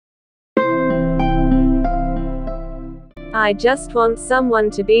I just want someone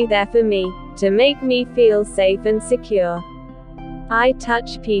to be there for me, to make me feel safe and secure. I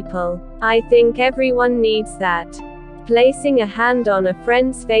touch people. I think everyone needs that. Placing a hand on a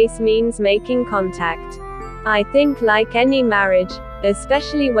friend's face means making contact. I think like any marriage,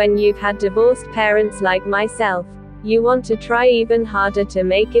 especially when you've had divorced parents like myself, you want to try even harder to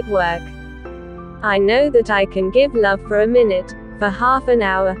make it work. I know that I can give love for a minute, for half an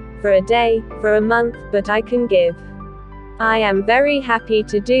hour, for a day, for a month, but I can give. I am very happy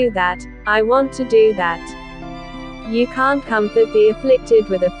to do that. I want to do that. You can't comfort the afflicted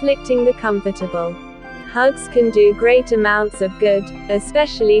with afflicting the comfortable. Hugs can do great amounts of good,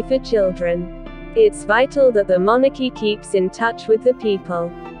 especially for children. It's vital that the monarchy keeps in touch with the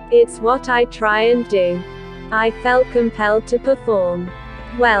people. It's what I try and do. I felt compelled to perform.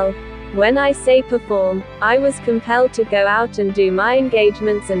 Well, when I say perform, I was compelled to go out and do my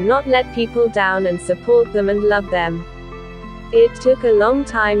engagements and not let people down and support them and love them. It took a long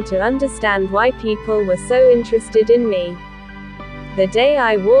time to understand why people were so interested in me. The day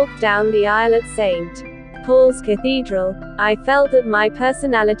I walked down the aisle at St. Paul's Cathedral, I felt that my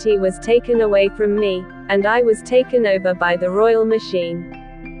personality was taken away from me, and I was taken over by the royal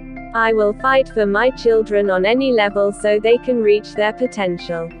machine. I will fight for my children on any level so they can reach their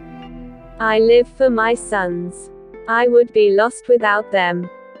potential. I live for my sons. I would be lost without them.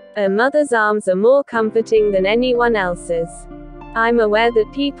 A mother's arms are more comforting than anyone else's. I'm aware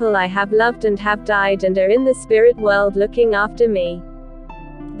that people I have loved and have died and are in the spirit world looking after me.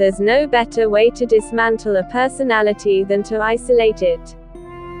 There's no better way to dismantle a personality than to isolate it.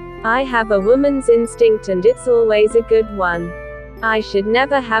 I have a woman's instinct and it's always a good one. I should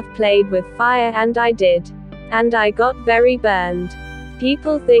never have played with fire and I did. And I got very burned.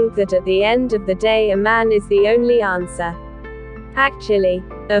 People think that at the end of the day a man is the only answer. Actually,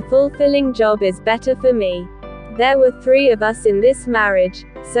 a fulfilling job is better for me. There were 3 of us in this marriage,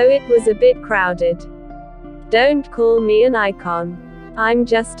 so it was a bit crowded. Don't call me an icon. I'm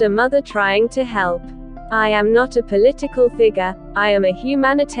just a mother trying to help. I am not a political figure, I am a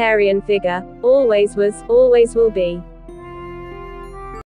humanitarian figure, always was, always will be.